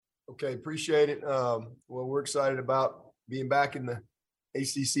Okay, appreciate it. Well, we're excited about being back in the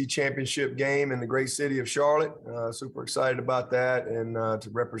ACC championship game in the great city of Charlotte. Super excited about that, and to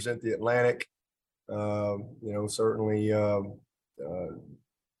represent the Atlantic. Certainly, a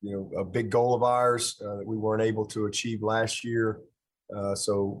big goal of ours that we weren't able to achieve last year.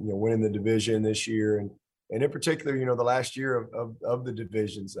 Winning the division this year, and in particular, the last year of the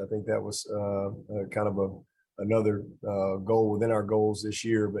divisions, I think that was kind of another goal within our goals this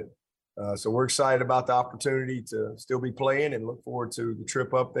year. But so we're excited about the opportunity to still be playing and look forward to the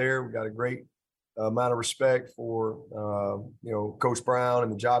trip up there. We got a great amount of respect for Coach Brown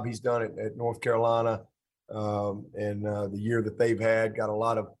and the job he's done at North Carolina, and the year that they've had. Got a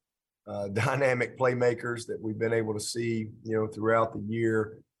lot of dynamic playmakers that we've been able to see throughout the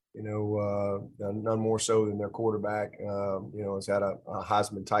year. None more so than their quarterback. Has had a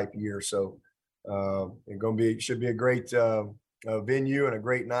Heisman type year. So it should be a great venue and a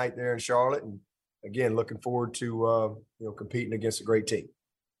great night there in Charlotte. And again, looking forward to competing against a great team.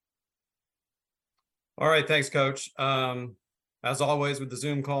 All right, thanks, Coach. As always with the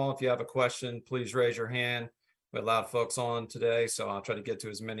Zoom call, if you have a question, please raise your hand. We had a lot of folks on today, so I'll try to get to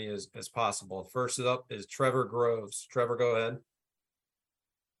as many as possible. First up is Trevor Groves. Trevor, go ahead.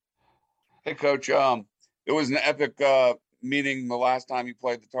 Hey, Coach. It was an epic meeting the last time you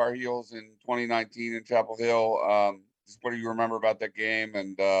played the Tar Heels in 2019 in Chapel Hill. Just what do you remember about that game,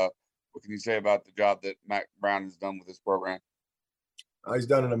 and what can you say about the job that Mack Brown has done with this program? He's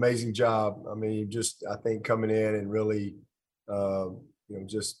done an amazing job. I mean, I think coming in and really,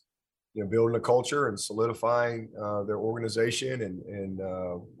 building a culture and solidifying their organization and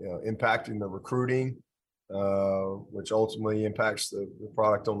impacting the recruiting, which ultimately impacts the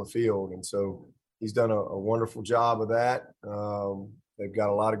product on the field. And so he's done a wonderful job of that. They've got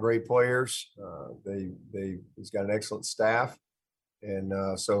a lot of great players. He's got an excellent staff.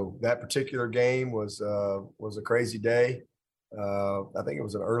 And so that particular game was a crazy day. I think it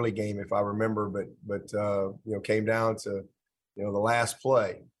was an early game, if I remember, but came down to the last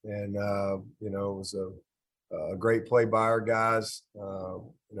play, and it was a great play by our guys.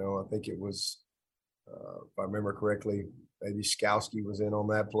 I think it was, if I remember correctly, maybe Skowski was in on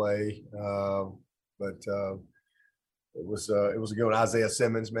that play, but it was a good one. Isaiah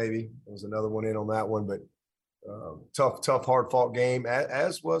Simmons maybe was another one in on that one, but tough, hard-fought game,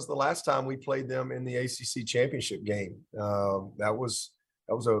 as was the last time we played them in the ACC championship game. That was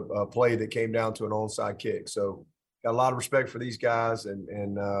a play that came down to an onside kick. So got a lot of respect for these guys and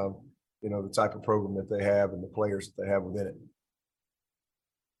the type of program that they have and the players that they have within it.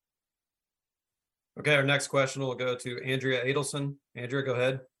 Okay, our next question will go to Andrea Adelson. Andrea, go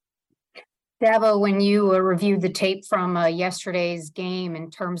ahead. Dabo, when you reviewed the tape from yesterday's game in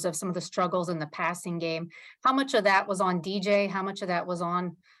terms of some of the struggles in the passing game, how much of that was on DJ? How much of that was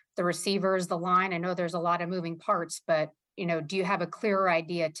on the receivers, the line? I know there's a lot of moving parts, but, do you have a clearer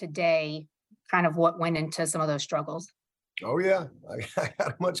idea today kind of what went into some of those struggles? Oh, yeah. I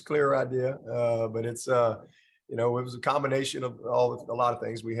got a much clearer idea, but it's, it was a combination of a lot of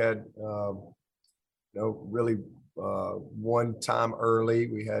things. We had, really one time early,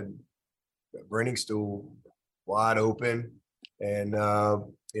 we had Brenningstool wide open, and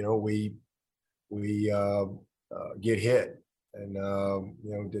we get hit,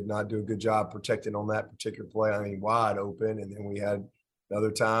 and did not do a good job protecting on that particular play. I mean, wide open, and then we had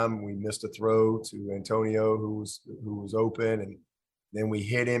another time we missed a throw to Antonio who was open, and then we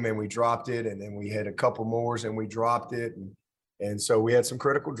hit him and we dropped it, and then we had a couple more and we dropped it, and so we had some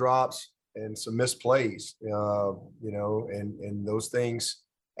critical drops and some missed plays, and those things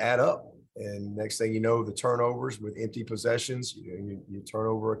add up. And next thing you know, the turnovers with empty possessions, you turn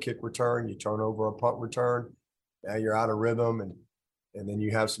over a kick return, you turn over a punt return. Now you're out of rhythm, and then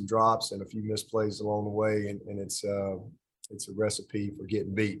you have some drops and a few missed plays along the way, and it's a recipe for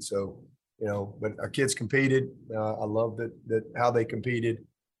getting beat. So, but our kids competed. I love that how they competed.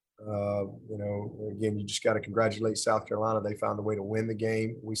 Again, you just got to congratulate South Carolina. They found a way to win the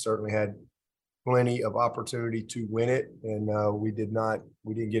game. We certainly had plenty of opportunity to win it, and we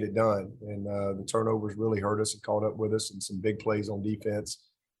didn't get it done. And the turnovers really hurt us and caught up with us, and some big plays on defense.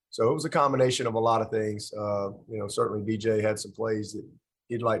 So it was a combination of a lot of things. Certainly BJ had some plays that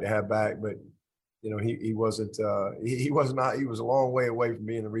he'd like to have back, but he wasn't. He was not. He was a long way away from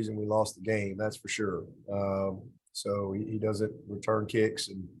being the reason we lost the game. That's for sure. So he doesn't return kicks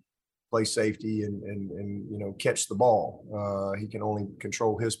and play safety and catch the ball. He can only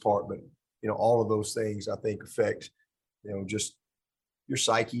control his part, but all of those things I think affect just your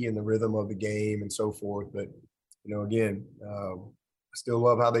psyche and the rhythm of the game and so forth. But again, I still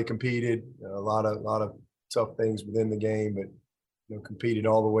love how they competed. A lot of tough things within the game, but competed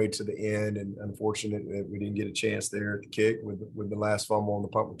all the way to the end, and unfortunate that we didn't get a chance there at the kick with the last fumble on the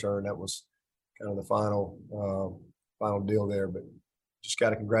punt return. That was kind of the final deal there. But just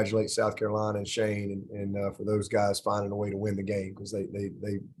got to congratulate South Carolina and Shane and for those guys finding a way to win the game, because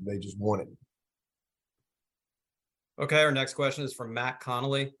they just won it. Okay, our next question is from Matt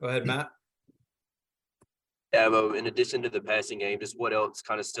Connolly. Go ahead, Matt. Dabo, in addition to the passing game, just what else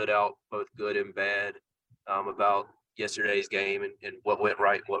kind of stood out, both good and bad, about yesterday's game, and what went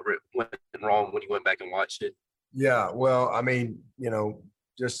right, what went wrong when you went back and watched it? Yeah, well, I mean,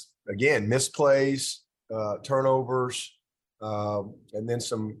 just again, misplays, turnovers, and then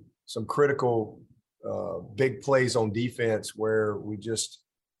some critical big plays on defense where we just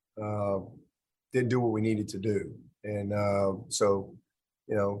didn't do what we needed to do, and so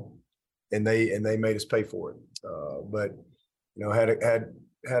and they made us pay for it. But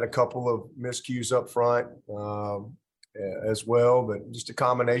had a couple of miscues up front as well, but just a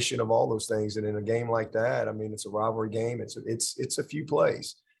combination of all those things. And in a game like that, I mean, it's a rivalry game. It's a few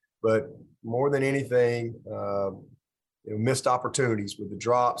plays, but more than anything, missed opportunities with the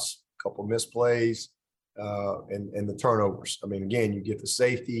drops, a couple misplays, and the turnovers. I mean, again, you get the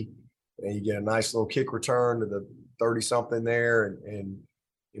safety and you get a nice little kick return to the 30-something there, and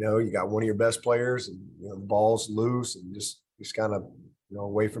you got one of your best players, and the ball's loose and just kind of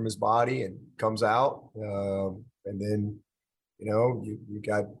away from his body and comes out, and then you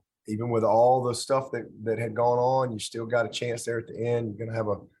got, even with all the stuff that had gone on, you still got a chance there at the end. You're going to have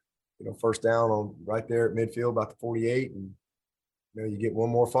a first down on right there at midfield about the 48, and you get one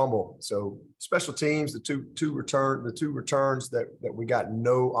more fumble. So special teams, the two returns that we got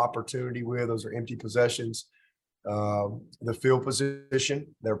no opportunity with, those are empty possessions. The field position,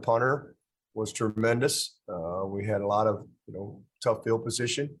 their punter was tremendous. We had a lot of tough field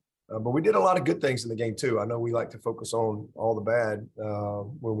position, but we did a lot of good things in the game too. I know we like to focus on all the bad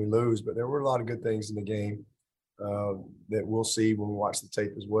when we lose, but there were a lot of good things in the game that we'll see when we watch the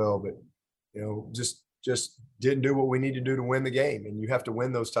tape as well. But just didn't do what we need to do to win the game, and you have to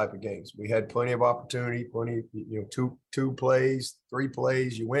win those type of games. We had plenty of opportunity, two plays, 3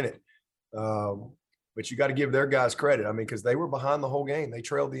 plays, you win it. But you got to give their guys credit. I mean, because they were behind the whole game. They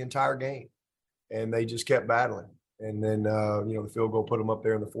trailed the entire game, and they just kept battling. And then, the field goal put them up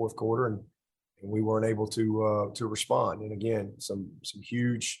there in the fourth quarter, and we weren't able to respond. And again, some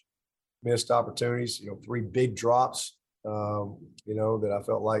huge missed opportunities. 3 big drops. That I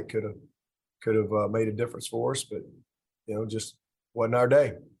felt like could have made a difference for us, but just wasn't our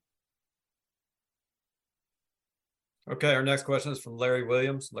day. Okay, our next question is from Larry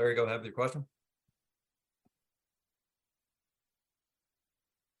Williams. Larry, go ahead with your question.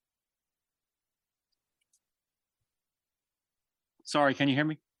 Sorry, can you hear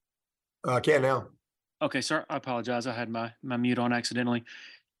me? I can now. Okay, sir. I apologize. I had my mute on accidentally.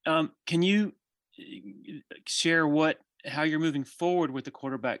 Can you share how you're moving forward with the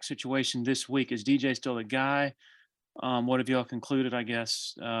quarterback situation this week? Is DJ still the guy? What have y'all concluded, I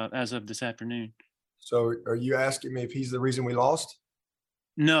guess, as of this afternoon? So are you asking me if he's the reason we lost?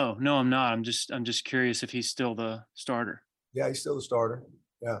 No, I'm not. I'm just curious if he's still the starter. Yeah, he's still the starter.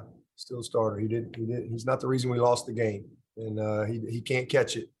 Yeah, still the starter. He's not the reason we lost the game. And he can't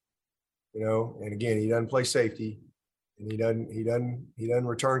catch it, and again, he doesn't play safety, and he doesn't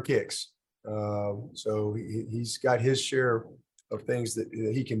return kicks. So he's got his share of things that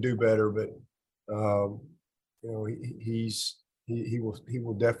he can do better, but he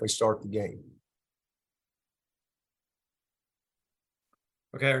will definitely start the game.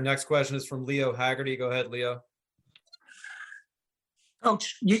 Okay, our next question is from Leo Haggerty. Go ahead, Leo.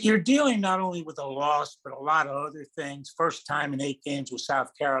 Coach, you're dealing not only with a loss, but a lot of other things. First time in 8 games with South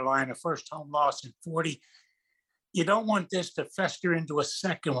Carolina, first home loss in 40. You don't want this to fester into a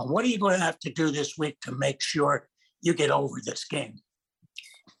second one. What are you going to have to do this week to make sure you get over this game?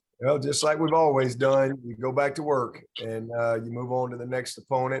 Well, just like we've always done, you go back to work and you move on to the next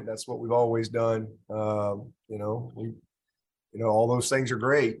opponent. That's what we've always done. All those things are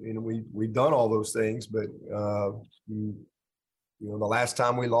great, and we've done all those things, but the last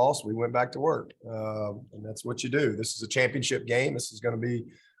time we lost, we went back to work, and that's what you do. This is a championship game. This is going to be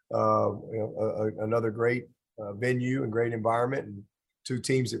another great venue and great environment, and 2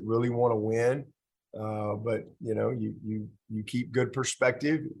 teams that really want to win. But you keep good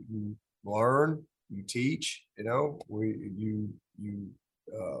perspective, you learn, you teach. You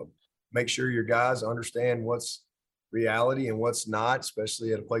make sure your guys understand what's reality and what's not,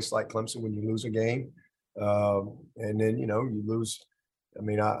 especially at a place like Clemson when you lose a game. And then you lose. I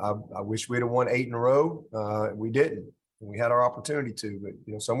mean, I wish we'd have won 8 in a row. We didn't. We had our opportunity to,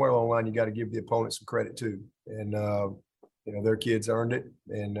 but somewhere along the line you got to give the opponent some credit too. And their kids earned it,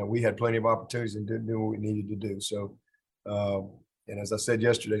 and we had plenty of opportunities and didn't do what we needed to do. So, and as I said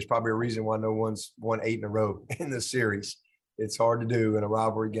yesterday, it's probably a reason why no one's won 8 in a row in this series. It's hard to do in a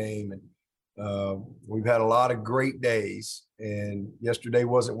rivalry game, and we've had a lot of great days, and yesterday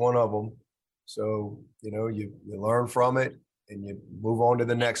wasn't one of them. So, you learn from it and you move on to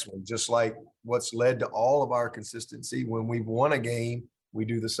the next one, just like what's led to all of our consistency. When we've won a game, we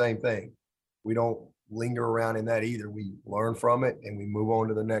do the same thing. We don't linger around in that either. We learn from it and we move on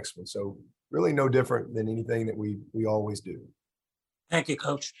to the next one. So really no different than anything that we always do. Thank you,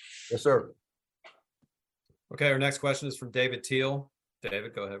 Coach. Yes, sir. Okay, our next question is from David Teal.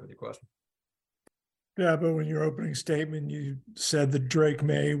 David, go ahead with your question. Dabo, in your opening statement, you said that Drake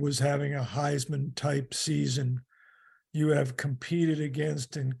May was having a Heisman type season. You have competed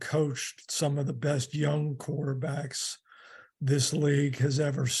against and coached some of the best young quarterbacks this league has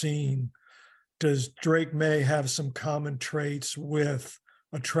ever seen. Does Drake May have some common traits with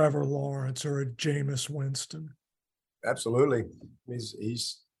a Trevor Lawrence or a Jameis Winston? Absolutely. He's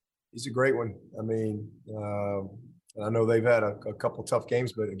a great one. I mean, I know they've had a couple tough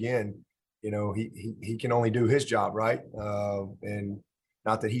games, but again, he can only do his job, right? And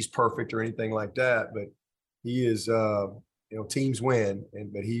not that he's perfect or anything like that, but he is, teams win,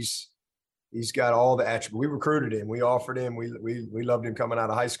 but he's got all the attributes. We recruited him, we offered him, we loved him coming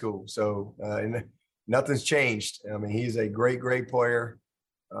out of high school. So, and nothing's changed. I mean, he's a great player.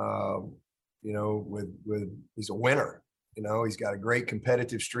 He's a winner. He's got a great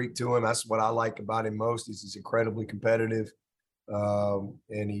competitive streak to him. That's what I like about him most. He's incredibly competitive.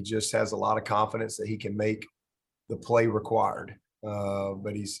 And he just has a lot of confidence that he can make the play required.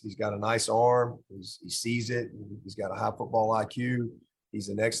 But he's got a nice arm. He sees it. He's got a high football IQ. He's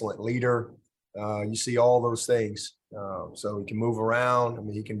an excellent leader. You see all those things. So he can move around. I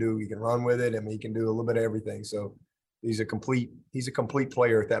mean, he can run with it. I mean, he can do a little bit of everything. So he's a complete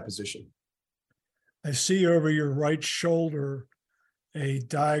player at that position. I see over your right shoulder a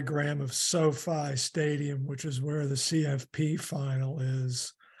diagram of SoFi Stadium, which is where the CFP final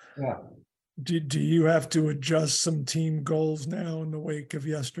is. Yeah. Do you have to adjust some team goals now in the wake of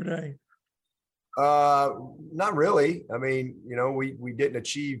yesterday? Not really. I mean, we didn't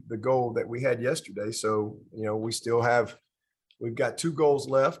achieve the goal that we had yesterday. So, we've got 2 goals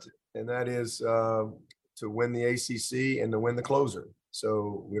left, and that is to win the ACC and to win the closer.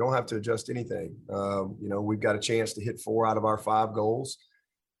 So we don't have to adjust anything. We've got a chance to hit 4 out of our 5 goals.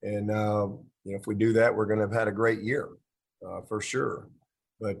 And, if we do that, we're going to have had a great year for sure.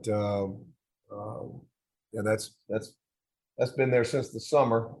 But, that's been there since the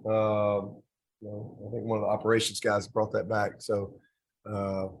summer. I think one of the operations guys brought that back. So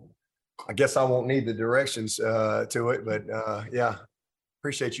I guess I won't need the directions to it, but yeah.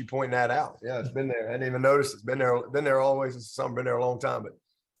 Appreciate you pointing that out. Yeah, it's been there. I didn't even notice it's been there always since the summer, been there a long time. But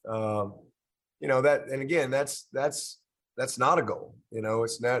that, and again, that's not a goal.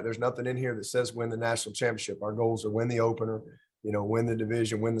 It's not, there's nothing in here that says win the national championship. Our goals are win the opener, win the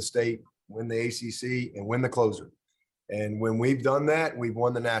division, win the state, win the ACC, and win the closer. And when we've done that, we've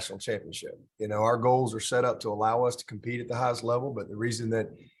won the national championship. Our goals are set up to allow us to compete at the highest level, but the reason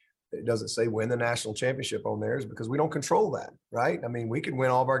that it doesn't say win the national championship on there is because we don't control that, right? I mean, we could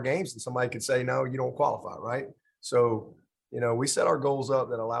win all of our games and somebody could say, no, you don't qualify, right? So, we set our goals up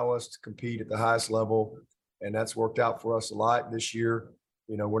that allow us to compete at the highest level, and that's worked out for us a lot this year.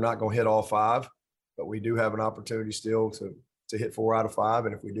 We're not going to hit all 5, but we do have an opportunity still to hit 4 out of 5.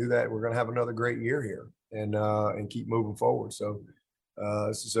 And if we do that, we're going to have another great year here and keep moving forward. So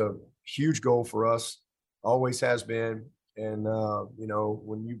this is a huge goal for us, always has been. And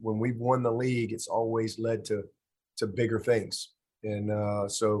when we've won the league, it's always led to bigger things. And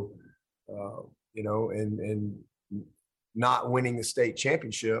and not winning the state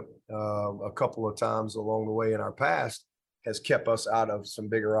championship a couple of times along the way in our past has kept us out of some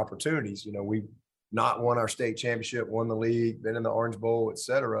bigger opportunities. We've not won our state championship, won the league, been in the Orange Bowl, et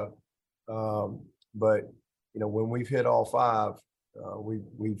cetera. But when we've hit all 5,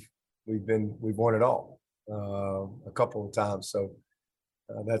 we've won it all. A couple of times. So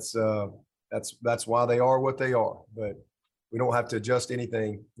that's why they are what they are, but we don't have to adjust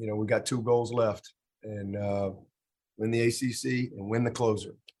anything. We got 2 goals left, and win the ACC and win the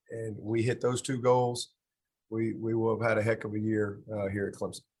closer. And we hit those 2 goals, we will have had a heck of a year here at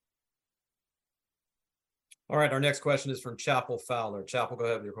Clemson. All right. Our next question is from Chapel Fowler. Chapel, go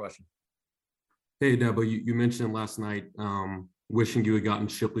ahead with your question. Hey, Dabo, you mentioned last night wishing you had gotten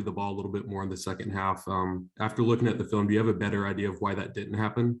Shipley the ball a little bit more in the second half. After looking at the film, do you have a better idea of why that didn't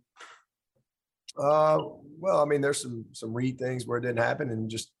happen? Well, I mean, there's some read things where it didn't happen, and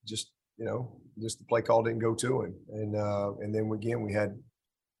just you know, just the play call didn't go to him. And then again, we had,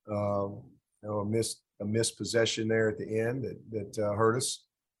 you know, a missed possession there at the end that hurt us.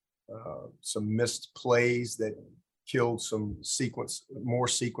 Some missed plays that killed some more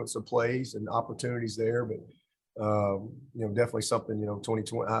sequence of plays and opportunities there. But, you know, definitely something, you know,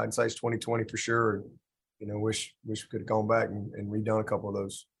 2020, hindsight's 2020 for sure. And, you know, wish we could have gone back and redone a couple of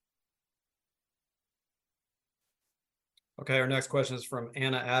those. Okay, our next question is from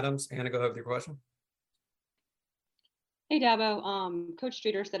Anna Adams. Anna, go ahead with your question. Hey, Dabo. Coach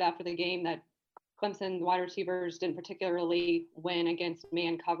Streeter said after the game that Clemson wide receivers didn't particularly win against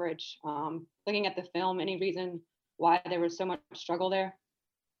man coverage. Looking at the film, any reason why there was so much struggle there?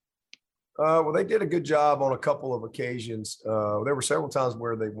 Well, they did a good job on a couple of occasions. There were several times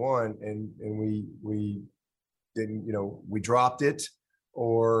where they won, and we didn't, you know, we dropped it,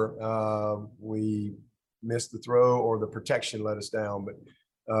 or we missed the throw, or the protection let us down.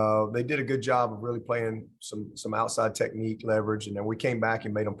 But they did a good job of really playing some outside technique leverage, and then we came back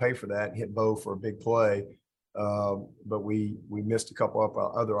and made them pay for that and hit Bo for a big play. But we missed a couple of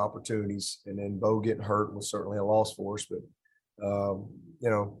other opportunities, and then Bo getting hurt was certainly a loss for us. But you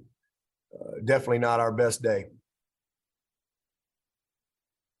know, definitely not our best day.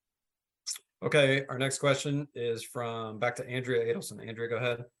 Okay, our next question is back to Andrea Adelson. Andrea, go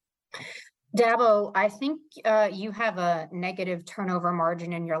ahead. Dabo, I think you have a negative turnover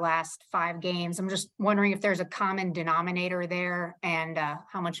margin in your last 5 games. I'm just wondering if there's a common denominator there, and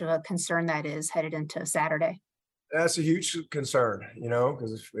how much of a concern that is headed into Saturday. That's a huge concern, you know,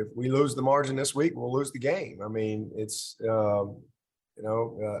 because if we lose the margin this week, we'll lose the game. I mean, it's you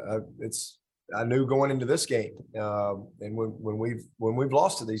know, I knew going into this game, and when we've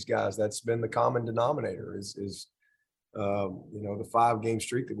lost to these guys, that's been the common denominator. Is you know, the 5-game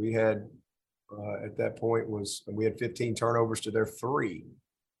streak that we had. At that point we had 15 turnovers to their 3.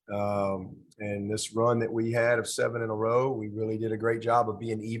 And this run that we had of 7 in a row, we really did a great job of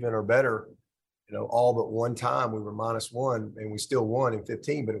being even or better. You know, all but one time we were -1 and we still won in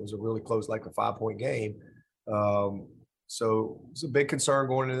 15, but it was a really close, like a 5-point game. So it's a big concern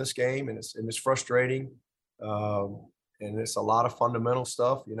going into this game, and it's frustrating. And it's a lot of fundamental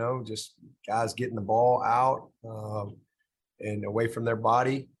stuff, you know, just guys getting the ball out and away from their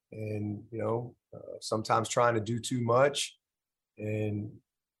body. And, you know, sometimes trying to do too much, and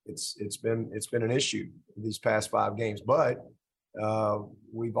it's been an issue these past 5 games. But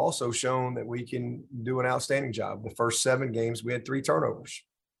we've also shown that we can do an outstanding job. The first 7 games we had 3 turnovers,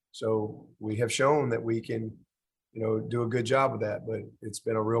 so we have shown that we can, you know, do a good job of that. But it's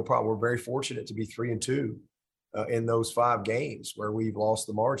been a real problem. We're very fortunate to be 3-2 in those 5 games where we've lost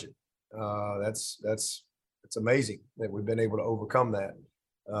the margin. It's amazing that we've been able to overcome that.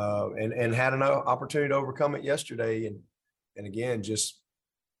 And had an opportunity to overcome it yesterday, and again just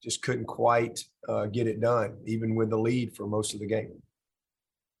couldn't quite get it done, even with the lead for most of the game.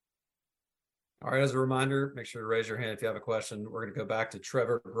 All right, as a reminder, make sure to raise your hand if you have a question. We're going to go back to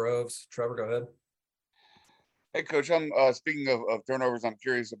Trevor Groves. Trevor, go ahead. Hey, Coach, I'm speaking of turnovers, I'm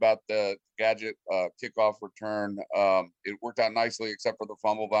curious about the Gadget kickoff return. It worked out nicely except for the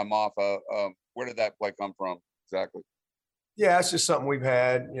fumble by Maffa. Where did that play come from exactly? Yeah, it's just something we've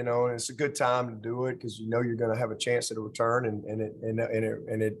had, you know, and it's a good time to do it because you know you're going to have a chance at a return, and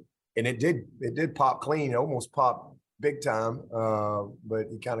it did pop clean, it almost popped big time, but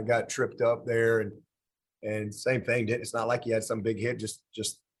he kind of got tripped up there, and same thing. It's not like he had some big hit, just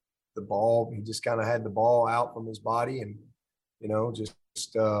the ball. He just kind of had the ball out from his body, and you know just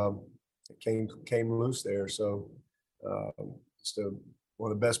came loose there. So just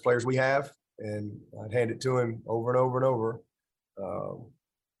one of the best players we have. And I'd hand it to him over and over and over.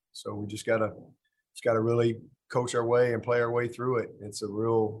 So we just gotta really coach our way and play our way through it. It's a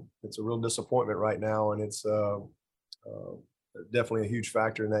real disappointment right now, and it's definitely a huge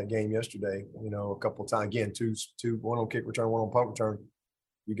factor in that game yesterday. You know, a couple of times, again, one on kick return, one on punt return.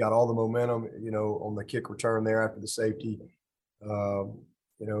 You got all the momentum, you know, on the kick return there after the safety.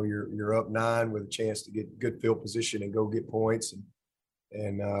 You know, you're up 9 with a chance to get good field position and go get points,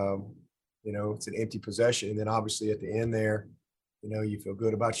 and you know, it's an empty possession. And then obviously at the end there, you know, you feel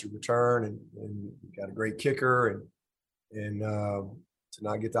good about your return, and you got a great kicker, and to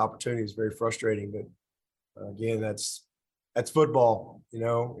not get the opportunity is very frustrating. But again, that's football, you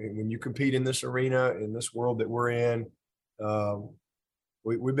know, and when you compete in this arena, in this world that we're in,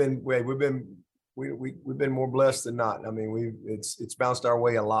 we've been more blessed than not. I mean, it's bounced our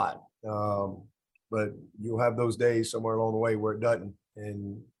way a lot. But you'll have those days somewhere along the way where it doesn't.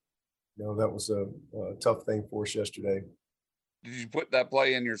 And you know, that was a tough thing for us yesterday. Did you put that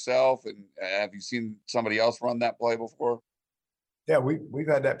play in yourself, and have you seen somebody else run that play before? Yeah, we've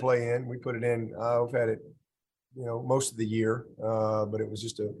had that play in. We put it in. We've had it, most of the year, but it was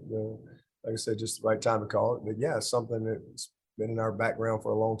just like I said, just the right time to call it. But yeah, it's something that's been in our background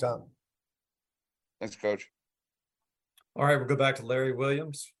for a long time. Thanks, Coach. All right, we'll go back to Larry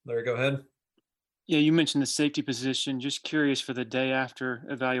Williams. Larry, go ahead. Yeah, you mentioned the safety position. Just curious for the day after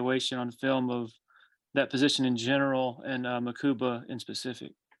evaluation on film of that position in general and Makuba in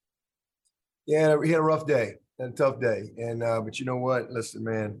specific. Yeah, he had a rough day, a tough day. And but you know what? Listen,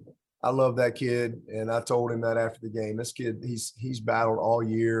 man, I love that kid. And I told him that after the game. This kid, he's battled all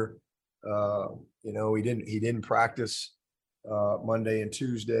year. He didn't practice Monday and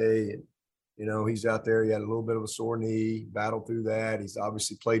Tuesday. And, he's out there. He had a little bit of a sore knee, battled through that. He's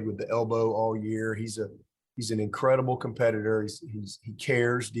obviously played with the elbow all year. He's an incredible competitor. He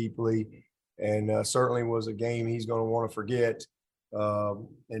cares deeply, and certainly was a game he's going to want to forget.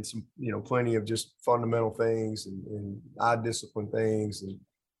 And some, plenty of just fundamental things and eye discipline things and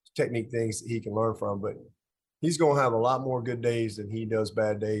technique things that he can learn from. But he's going to have a lot more good days than he does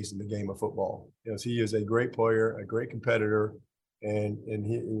bad days in the game of football, because he is a great player, a great competitor, and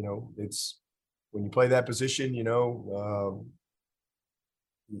he, it's when you play that position,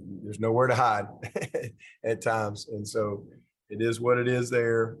 there's nowhere to hide at times, and so it is what it is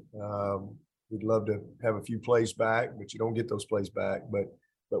there. We'd love to have a few plays back, but you don't get those plays back. But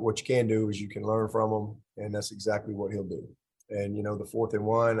what you can do is you can learn from them, and that's exactly what he'll do. And the 4th and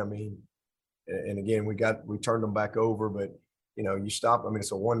 1, I mean, and again, we turned them back over, but you stop. I mean,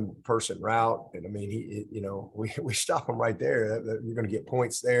 it's a 1-person route, and I mean, we stop them right there. You're going to get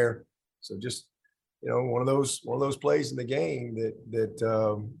points there. So just one of those plays in the game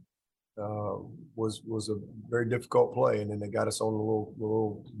that was a very difficult play, and then they got us on a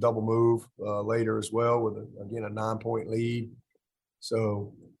little double move later as well with again a 9-point lead.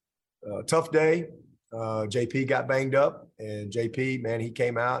 So tough day. JP got banged up, and JP, man, he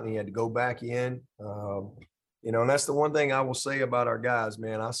came out and he had to go back in. And that's the one thing I will say about our guys,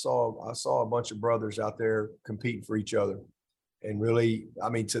 man. I saw a bunch of brothers out there competing for each other, and really, I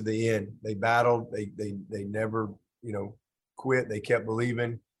mean, to the end. They battled. They never, quit. They kept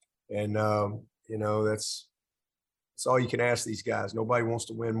believing, and that's all you can ask these guys. Nobody wants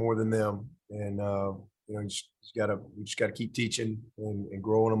to win more than them, and we just gotta keep teaching and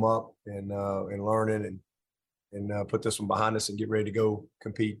growing them up and learning and put this one behind us and get ready to go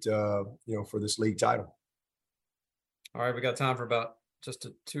compete, for this league title. All right, we got time for about just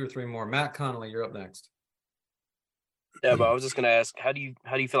 2 or 3 more. Matt Connolly, you're up next. Yeah, but I was just going to ask, how do you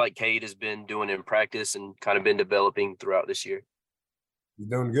feel like Cade has been doing in practice and kind of been developing throughout this year? He's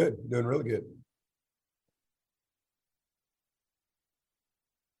doing good, doing really good.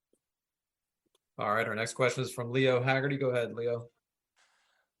 All right, our next question is from Leo Haggerty. Go ahead, Leo.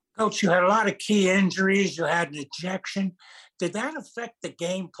 Coach, you had a lot of key injuries. You had an ejection. Did that affect the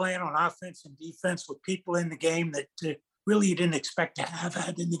game plan on offense and defense with people in the game that really you didn't expect to have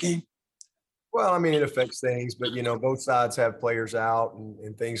had in the game? Well, I mean, it affects things, but both sides have players out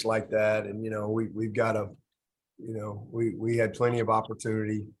and things like that, and we've got to, we had plenty of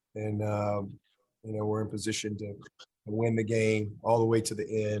opportunity, and we're in position to win the game all the way to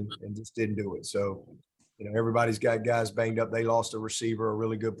the end, and just didn't do it. So, everybody's got guys banged up. They lost a receiver, a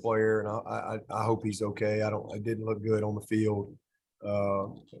really good player, and I hope he's okay. It didn't look good on the field.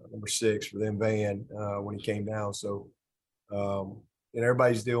 Number 6 for them, Van, when he came down. So,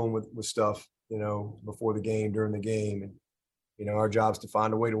 everybody's dealing with stuff, before the game, during the game, and our job's to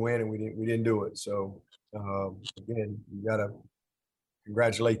find a way to win, and we didn't do it. So again, you got to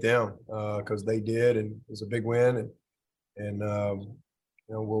congratulate them because they did, and it was a big win, and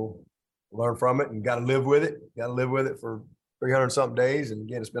we'll learn from it and got to live with it. Got to live with it for 300 something days, and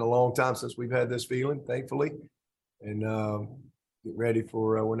again, it's been a long time since we've had this feeling, thankfully, and get ready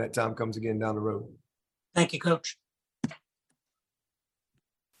for when that time comes again down the road. Thank you, Coach.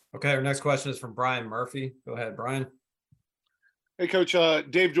 Okay, our next question is from Brian Murphy. Go ahead, Brian. Hey, Coach.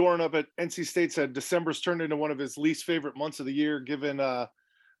 Dave Doran up at NC State said December's turned into one of his least favorite months of the year, given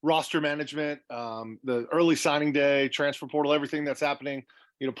roster management, the early signing day, transfer portal, everything that's happening,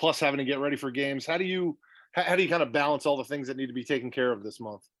 plus having to get ready for games. How do you kind of balance all the things that need to be taken care of this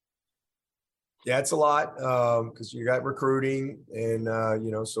month? Yeah, it's a lot because you got recruiting, and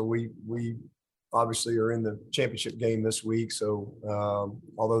so we obviously are in the championship game this week. So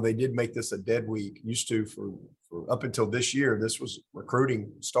although they did make this a dead week, used to for up until this year, this was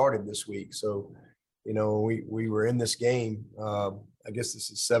recruiting started this week. So, we were in this game. I guess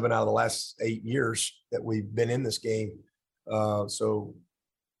this is 7 out of the last 8 years that we've been in this game. So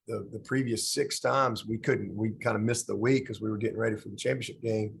the previous 6 times we kind of missed the week because we were getting ready for the championship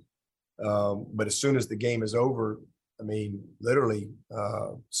game. But as soon as the game is over, I mean, literally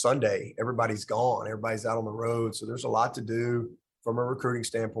Sunday, everybody's gone, everybody's out on the road. So there's a lot to do from a recruiting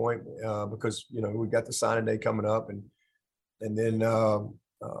standpoint because, you know, we've got the signing day coming up and then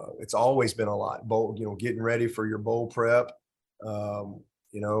it's always been a lot. Bowl, you know, getting ready for your bowl prep,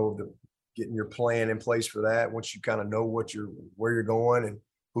 you know, getting your plan in place for that. Once you kind of know where you're going and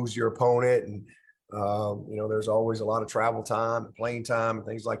who's your opponent, and you know, there's always a lot of travel time and playing time and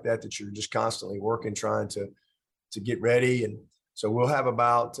things like that you're just constantly working, trying to get ready. And so we'll have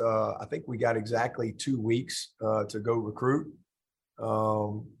about I think we got exactly 2 weeks to go recruit.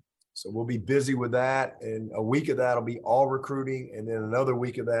 So we'll be busy with that, and a week of that will be all recruiting, and then another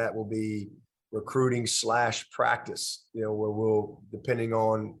week of that will be recruiting / practice, you know, where we'll, depending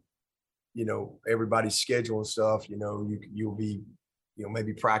on, you know, everybody's schedule and stuff, you know, you'll be, you know,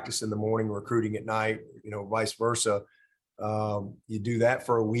 maybe practice in the morning, recruiting at night, you know, vice versa. You do that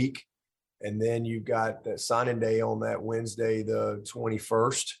for a week, and then you've got that signing day on that Wednesday, the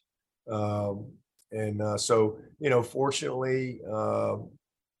 21st. So, you know, fortunately,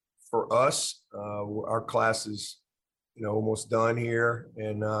 for us, our class is, you know, almost done here.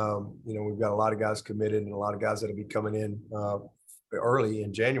 And, you know, we've got a lot of guys committed and a lot of guys that'll be coming in early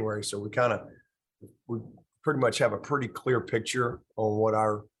in January. So we pretty much have a pretty clear picture on what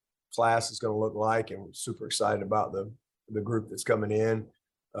our class is going to look like. And we're super excited about the group that's coming in.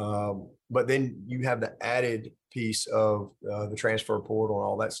 But then you have the added piece of the transfer portal and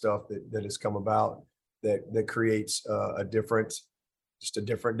all that stuff that has come about that creates a different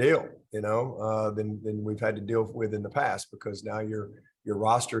deal, you know, than we've had to deal with in the past, because now your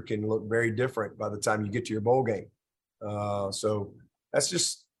roster can look very different by the time you get to your bowl game. So it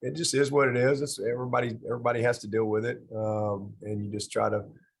just is what it is. Everybody has to deal with it. And you just try to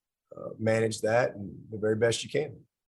manage that and the very best you can.